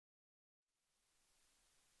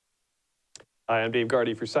Hi, I'm Dave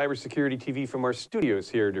Gardy for CyberSecurity TV from our studios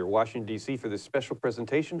here near Washington, D.C. for this special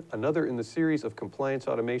presentation, another in the series of compliance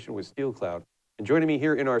automation with SteelCloud. And joining me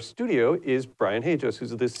here in our studio is Brian Hajost,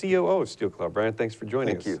 who's the COO of SteelCloud. Brian, thanks for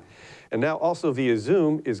joining us. Thank you. And now also via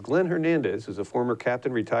Zoom is Glen Hernandez, who's a former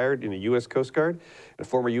captain retired in the U.S. Coast Guard and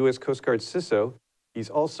former U.S. Coast Guard CISO. He's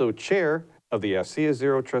also chair of the AFCEA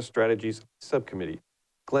Zero Trust Strategies Subcommittee.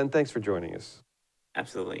 Glen, thanks for joining us.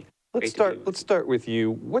 Absolutely. Let's start with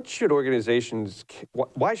you. Why should organizations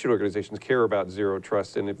care about zero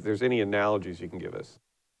trust, and if there's any analogies you can give us?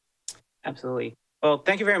 Absolutely. Well,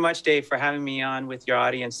 thank you very much, Dave, for having me on with your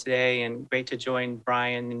audience today, and great to join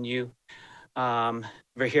Brian and you.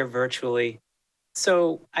 We're here virtually.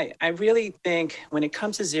 So I really think when it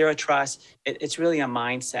comes to zero trust, it's really a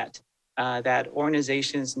mindset that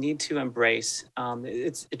organizations need to embrace.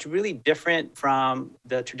 It's really different from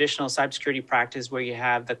the traditional cybersecurity practice where you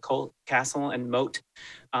have the castle and moat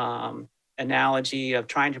analogy of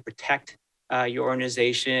trying to protect your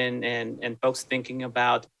organization and folks thinking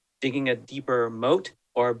about digging a deeper moat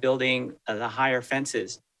or building the higher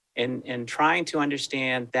fences and trying to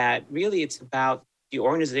understand that really it's about the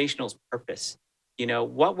organizational purpose. You know,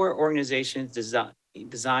 what were organizations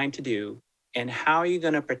designed to do, and how are you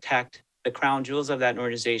going to protect the crown jewels of that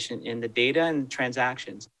organization in the data and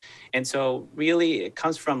transactions? And so really it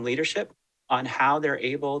comes from leadership on how they're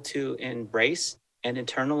able to embrace and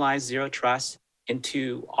internalize zero trust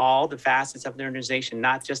into all the facets of the organization,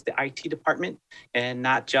 not just the IT department and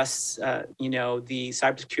not just the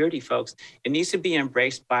cybersecurity folks. It needs to be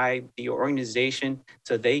embraced by the organization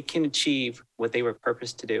so they can achieve what they were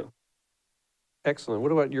purposed to do. Excellent.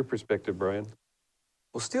 What about your perspective, Brian?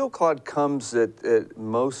 Well, SteelCloud comes at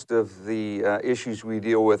most of the issues we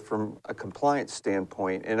deal with from a compliance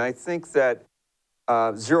standpoint. And I think that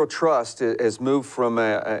zero trust has moved from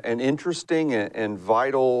an interesting and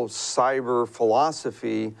vital cyber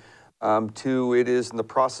philosophy to it is in the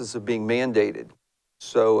process of being mandated.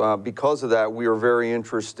 So because of that, we are very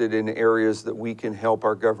interested in areas that we can help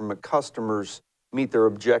our government customers meet their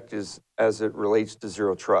objectives as it relates to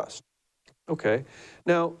zero trust. Okay.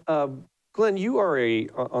 Now, Glen, you are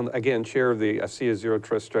again, chair of the AFCEA Zero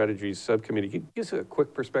Trust Strategies Subcommittee. Can you give us a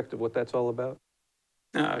quick perspective what that's all about?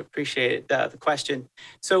 I appreciate the question.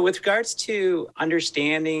 So with regards to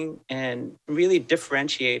understanding and really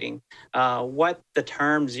differentiating what the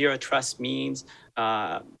term zero trust means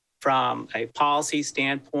from a policy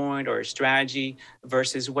standpoint or a strategy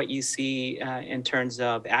versus what you see in terms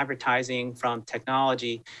of advertising from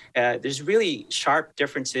technology, there's really sharp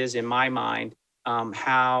differences in my mind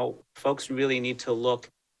how folks really need to look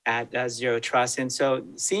at zero trust. And so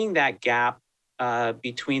seeing that gap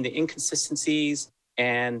between the inconsistencies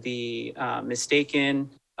and the mistaken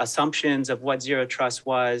assumptions of what zero trust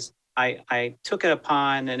was, I took it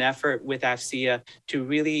upon an effort with AFCEA to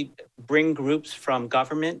really bring groups from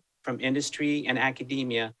government, from industry and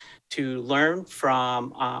academia to learn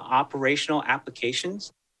from operational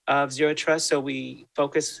applications of zero trust. So we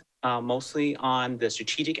focus mostly on the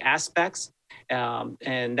strategic aspects,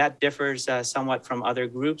 and that differs somewhat from other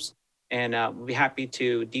groups. And we'll be happy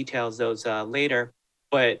to detail those later.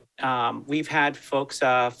 But we've had folks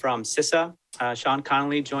from CISA. Sean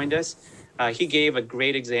Connolly joined us. He gave a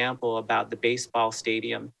great example about the baseball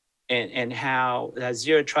stadium and how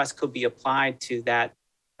zero trust could be applied to that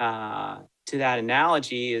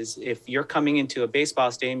analogy. Is if you're coming into a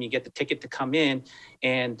baseball stadium, you get the ticket to come in,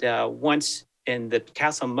 and once in the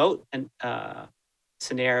castle moat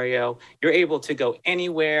scenario, you're able to go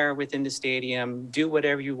anywhere within the stadium, do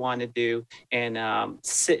whatever you want to do, and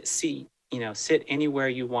sit anywhere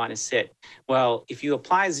you want to sit. Well, if you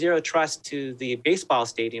apply zero trust to the baseball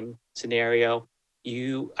stadium scenario,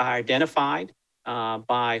 you are identified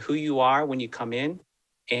by who you are when you come in.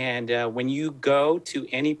 And when you go to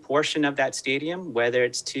any portion of that stadium, whether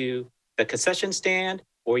it's to the concession stand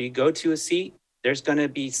or you go to a seat, there's going to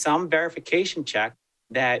be some verification check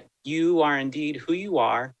that you are indeed who you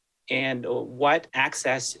are and what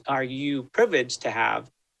access are you privileged to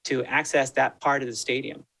have to access that part of the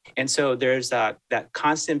stadium. And so there's that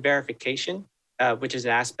constant verification, which is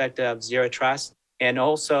an aspect of zero trust, and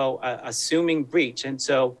also assuming breach. And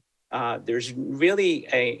so there's really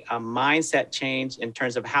a mindset change in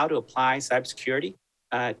terms of how to apply cybersecurity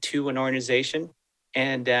to an organization.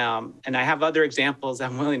 And I have other examples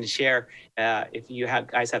I'm willing to share if you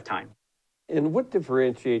guys have time. And what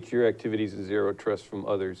differentiates your activities in zero trust from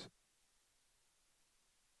others?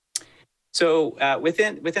 So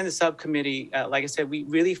within the subcommittee, like I said, we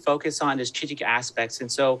really focus on the strategic aspects.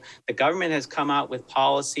 And so the government has come out with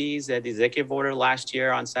policies, the executive order last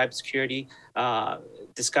year on cybersecurity,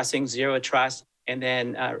 discussing zero trust. And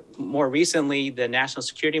then more recently, the National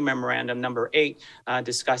Security Memorandum number 8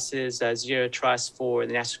 discusses zero trust for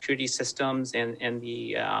the national security systems and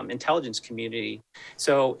the intelligence community.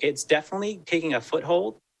 So it's definitely taking a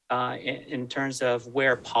foothold in terms of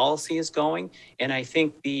where policy is going. And I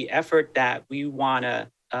think the effort that we want to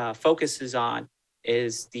focus on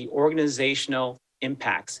is the organizational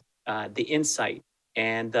impacts, the insight,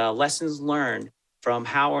 and the lessons learned from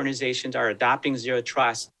how organizations are adopting zero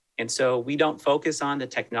trust. And so we don't focus on the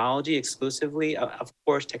technology exclusively. Of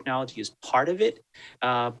course, technology is part of it,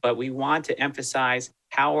 but we want to emphasize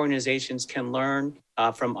how organizations can learn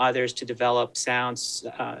from others to develop sound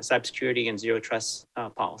cybersecurity and zero trust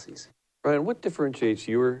policies. Brian, what differentiates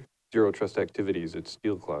your zero trust activities at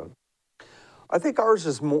SteelCloud? I think ours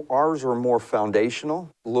are more foundational,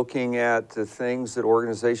 looking at the things that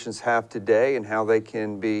organizations have today and how they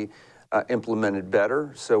can be implemented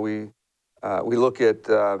better. So we look at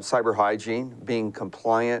cyber hygiene, being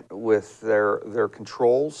compliant with their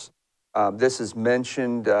controls. This is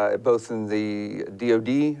mentioned both in the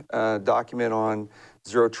DoD document on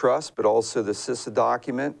zero trust, but also the CISA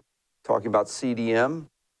document talking about CDM.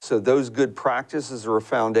 So those good practices are a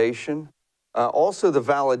foundation. Also the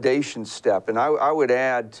validation step, and I would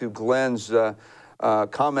add to Glen's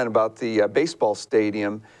comment about the baseball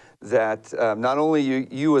stadium that not only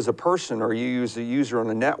you as a person or you as a user on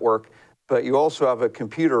the network, but you also have a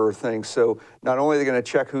computer or thing. So not only are they going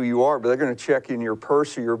to check who you are, but they're going to check in your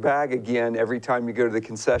purse or your bag again every time you go to the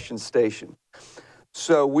concession station.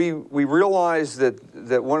 So we realize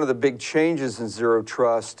that one of the big changes in zero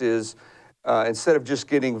trust is instead of just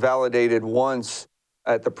getting validated once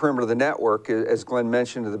at the perimeter of the network, as Glen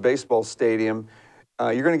mentioned, to the baseball stadium,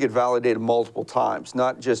 you're going to get validated multiple times,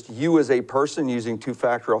 not just you as a person using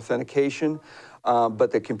two-factor authentication, but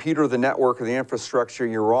the computer, the network, or the infrastructure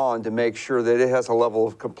you're on to make sure that it has a level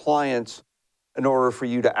of compliance in order for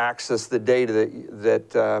you to access the data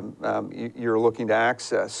that you're looking to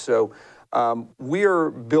access. So we are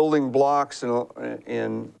building blocks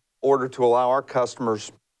in order to allow our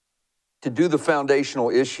customers to do the foundational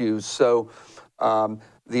issues. So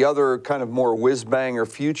the other kind of more whiz-bang or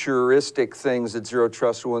futuristic things that zero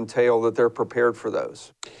trust will entail, that they're prepared for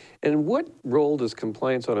those. And what role does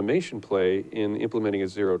compliance automation play in implementing a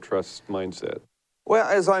zero trust mindset? Well,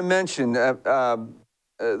 as I mentioned,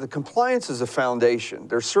 the compliance is a foundation.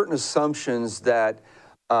 There's certain assumptions that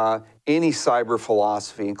any cyber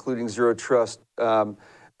philosophy, including zero trust,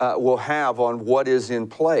 will have on what is in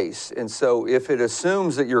place. And so if it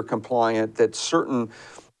assumes that you're compliant, that certain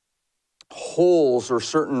holes or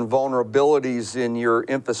certain vulnerabilities in your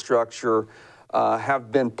infrastructure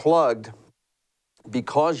have been plugged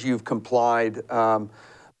because you've complied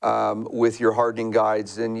with your hardening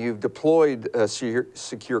guides and you've deployed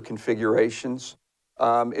secure configurations,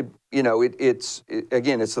 it's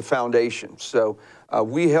the foundation. So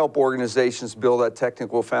we help organizations build that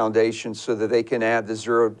technical foundation so that they can add the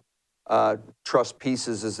zero trust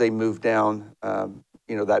pieces as they move down,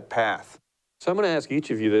 that path. So I'm going to ask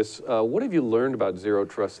each of you this. What have you learned about zero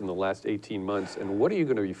trust in the last 18 months, and what are you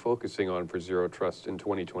going to be focusing on for zero trust in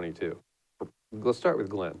 2022? Let's start with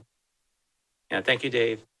Glen. Yeah, thank you,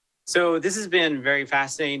 Dave. So this has been very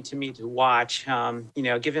fascinating to me to watch,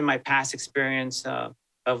 given my past experience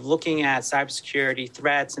of looking at cybersecurity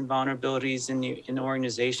threats and vulnerabilities in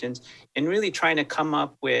organizations and really trying to come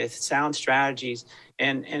up with sound strategies.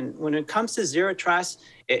 And when it comes to zero trust,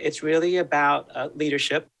 it's really about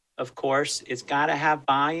leadership. Of course, it's got to have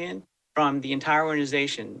buy-in from the entire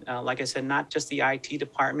organization. Like I said, not just the IT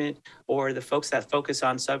department or the folks that focus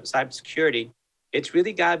on cybersecurity. It's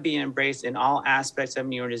really got to be embraced in all aspects of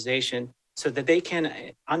the organization so that they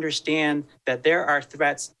can understand that there are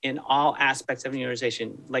threats in all aspects of the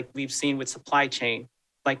organization, like we've seen with supply chain,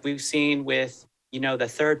 like we've seen with the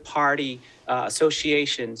third-party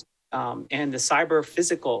associations and the cyber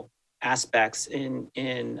physical aspects in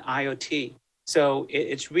IoT. So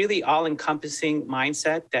it's really all-encompassing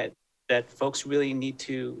mindset that folks really need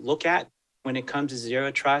to look at when it comes to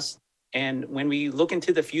zero trust. And when we look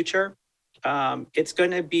into the future, it's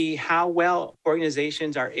going to be how well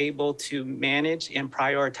organizations are able to manage and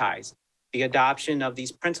prioritize the adoption of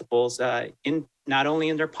these principles in not only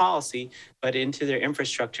in their policy, but into their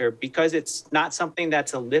infrastructure, because it's not something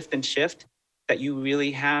that's a lift and shift that you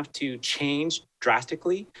really have to change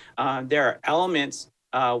drastically. There are elements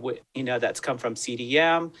that's come from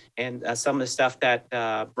CDM and some of the stuff that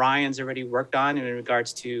Brian's already worked on in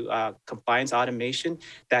regards to compliance automation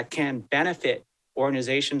that can benefit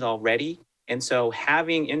organizations already. And so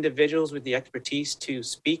having individuals with the expertise to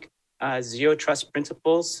speak zero trust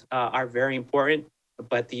principles are very important.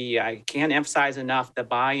 but I can't emphasize enough the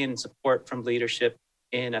buy-in and support from leadership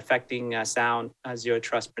in affecting sound zero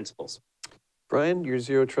trust principles. Brian, your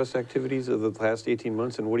zero trust activities of the past 18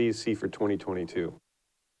 months, and what do you see for 2022?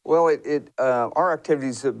 Well, our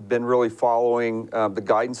activities have been really following the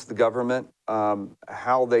guidance of the government,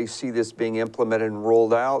 how they see this being implemented and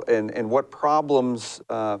rolled out, and what problems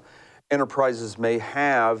enterprises may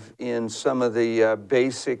have in some of the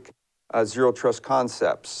basic zero trust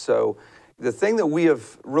concepts. So the thing that we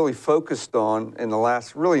have really focused on in the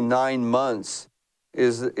last really 9 months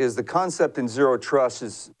is the concept in zero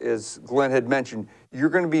trust as Glenn had mentioned, you're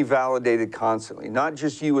going to be validated constantly, not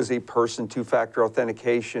just you as a person, two-factor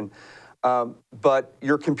authentication, but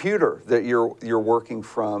your computer that you're working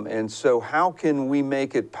from. And so how can we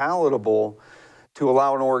make it palatable to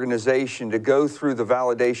allow an organization to go through the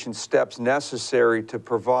validation steps necessary to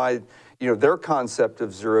provide, their concept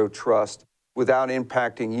of zero trust without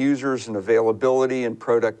impacting users and availability and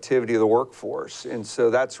productivity of the workforce? And so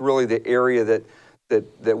that's really the area that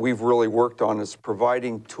we've really worked on, is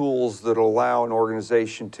providing tools that allow an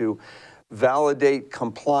organization to validate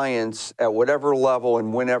compliance at whatever level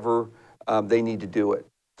and whenever they need to do it.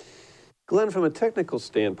 Glenn, from a technical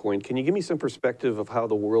standpoint, can you give me some perspective of how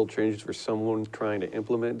the world changes for someone trying to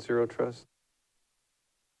implement zero trust?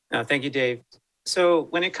 Thank you, Dave. So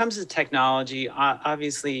when it comes to technology,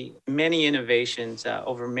 obviously many innovations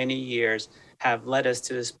over many years have led us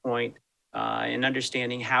to this point in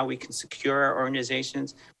understanding how we can secure our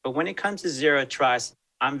organizations. But when it comes to zero trust,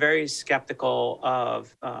 I'm very skeptical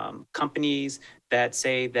of companies that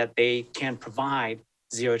say that they can provide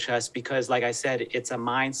zero trust because, like I said, it's a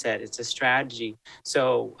mindset, it's a strategy.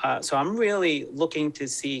 So I'm really looking to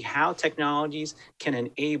see how technologies can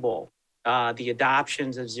enable the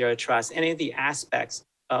adoptions of zero trust, any of the aspects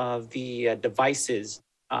of the devices,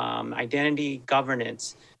 identity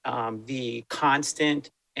governance, the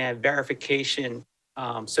constant and verification,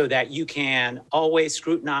 so that you can always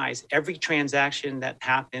scrutinize every transaction that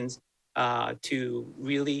happens to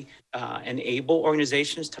really enable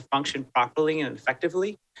organizations to function properly and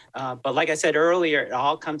effectively. But like I said earlier, it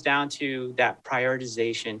all comes down to that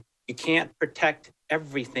prioritization. You can't protect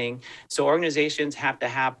everything. So organizations have to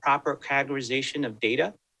have proper categorization of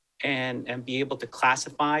data and be able to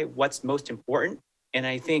classify what's most important. And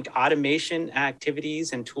I think automation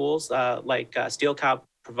activities and tools like SteelCloud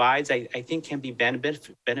provides, I think can be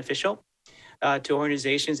beneficial to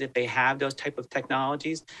organizations if they have those type of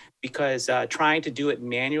technologies, because trying to do it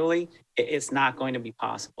manually, it's not going to be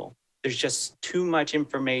possible. There's just too much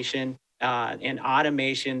information, and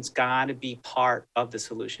automation's got to be part of the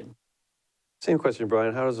solution. Same question,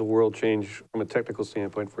 Brian. How does the world change from a technical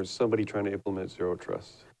standpoint for somebody trying to implement zero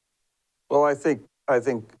trust? Well, I think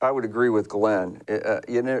I would agree with Glenn.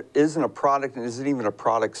 It isn't a product, and isn't even a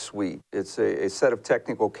product suite. It's a set of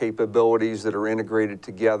technical capabilities that are integrated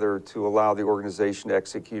together to allow the organization to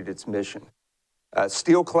execute its mission.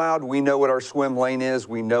 SteelCloud, we know what our swim lane is.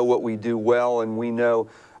 We know what we do well, and we know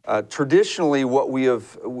traditionally what we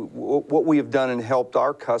have done and helped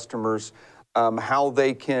our customers, how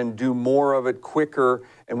they can do more of it quicker,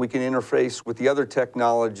 and we can interface with the other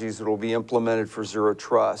technologies that will be implemented for zero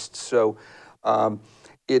trust. So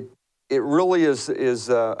it really is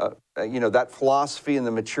that philosophy and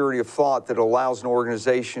the maturity of thought that allows an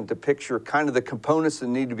organization to picture kind of the components that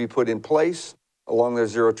need to be put in place along their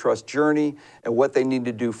zero trust journey, and what they need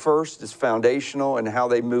to do first is foundational, and how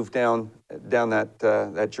they move down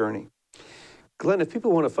that journey. Glenn, if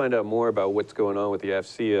people want to find out more about what's going on with the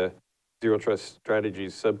AFCEA Zero Trust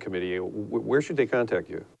Strategies Subcommittee, where should they contact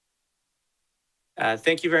you?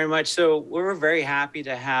 Thank you very much. So we're very happy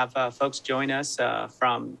to have folks join us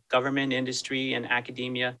from government, industry, and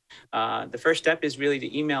academia. The first step is really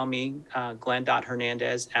to email me,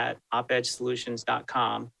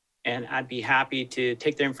 glenn.hernandez@opedgesolutions.com, and I'd be happy to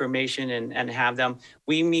take their information and have them.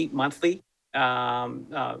 We meet monthly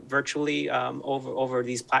virtually over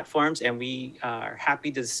these platforms, and we are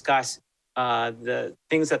happy to discuss the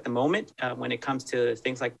things at the moment when it comes to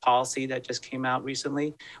things like policy that just came out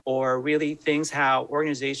recently, or really things how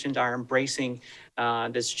organizations are embracing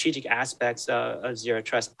the strategic aspects of zero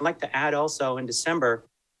trust. I'd like to add also in December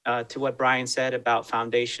to what Brian said about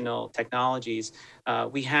foundational technologies.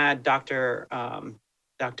 We had Dr.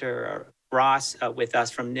 Ross with us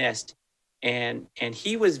from NIST, and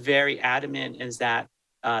he was very adamant is that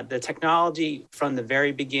the technology from the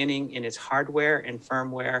very beginning in its hardware and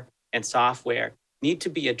firmware and software need to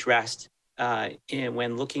be addressed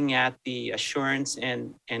when looking at the assurance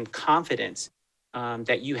and confidence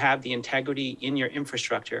that you have the integrity in your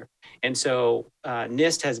infrastructure. And so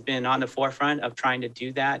NIST has been on the forefront of trying to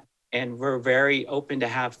do that. And we're very open to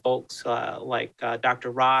have folks like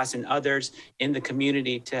Dr. Ross and others in the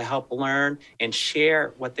community to help learn and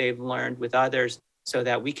share what they've learned with others so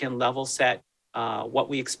that we can level set what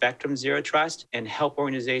we expect from Zero Trust and help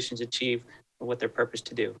organizations achieve what they're purposed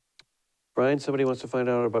to do. Brian, somebody wants to find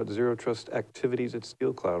out about Zero Trust activities at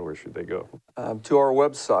SteelCloud. Where should they go? To our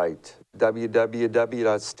website,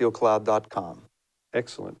 www.steelcloud.com.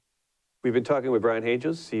 Excellent. We've been talking with Brian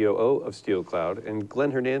Hajost, COO of SteelCloud, and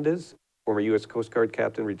Glen Hernandez, former U.S. Coast Guard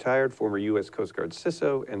captain retired, former U.S. Coast Guard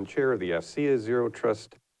CISO, and chair of the AFCEA Zero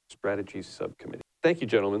Trust Strategies Subcommittee. Thank you,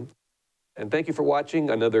 gentlemen. And thank you for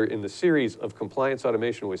watching another in the series of Compliance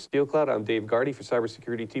Automation with SteelCloud. I'm Dave Gardy for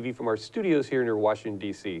CyberSecurity TV from our studios here near Washington,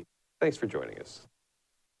 D.C. Thanks for joining us.